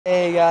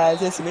Hey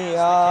guys, it's me,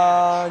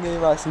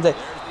 Rocks, and today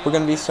we're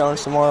gonna be showing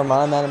some more of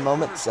my Madden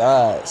moments,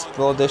 Super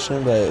Bowl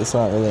edition, but it's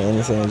not really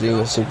anything to do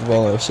with Super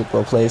Bowl or Super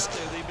Bowl plays,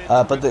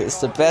 but it's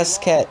the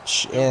best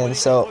catch, and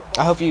so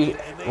I hope you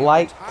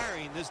like,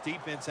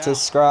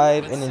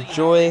 subscribe, and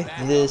enjoy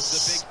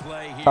this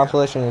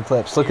compilation of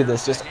clips. Look at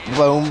this, just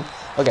boom.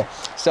 Okay,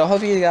 so I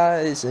hope you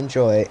guys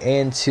enjoy,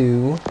 and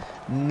to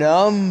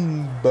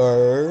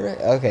number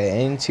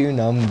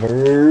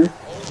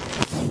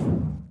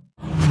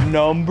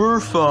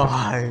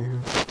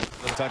 5.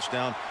 The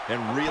touchdown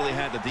and really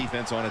had the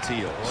defense on its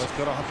heels. Well, it's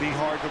going to be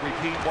hard to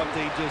repeat what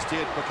they just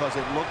did because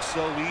it looked so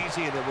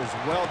easy and it was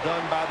well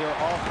done by their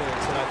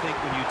offense. And I think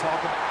when you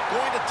talk about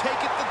going to take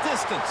it the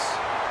distance,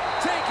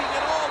 taking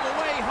it all the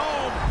way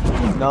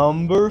home.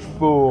 Number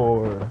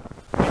 4.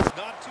 It's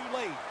not too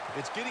late.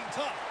 It's getting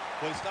tough,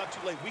 but it's not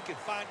too late. We can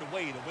find a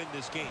way to win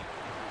this game.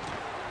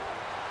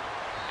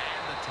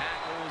 The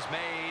tackle is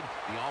made.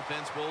 The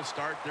offense will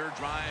start their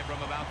drive from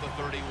about the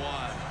 31.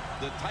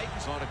 The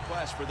Titans on a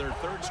quest for their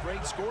third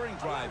straight scoring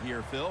drive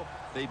here, Phil.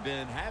 They've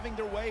been having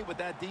their way with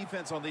that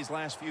defense on these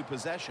last few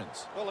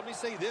possessions. Well, let me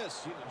say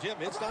this, Jim,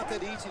 it's not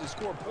that easy to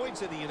score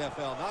points in the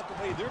NFL, not the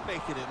way they're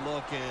making it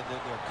look, and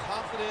they're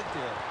confident.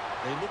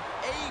 They look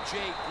A.J.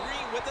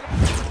 Green with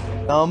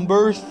it.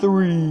 Number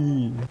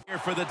 3. Here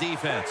for the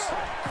defense.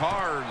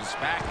 Carrs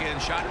back in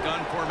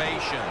shotgun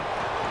formation.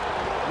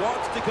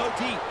 Wants to go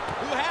deep.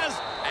 Who has?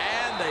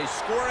 And they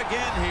score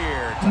again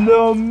here.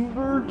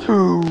 Number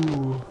 2.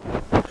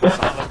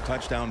 Solid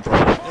touchdown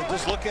drive. And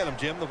just look at them,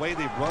 Jim. The way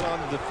they run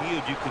onto the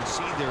field, you can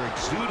see they're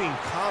exuding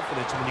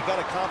confidence. When you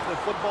got a confident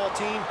football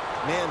team,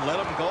 man,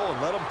 let them go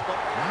and let them play.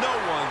 No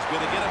one's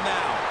going to get him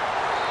now.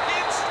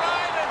 In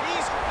stride, and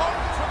he's home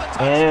for the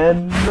touchdown.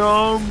 And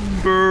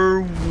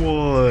number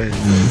 1.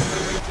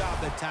 Good job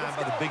that time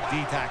by the big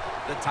D tackle.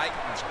 The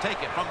Titans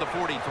take it from the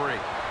 43.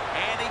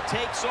 And he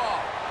takes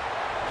off.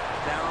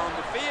 Down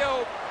the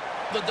field.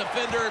 The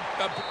defender,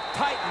 the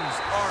Titans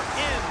are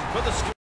in for the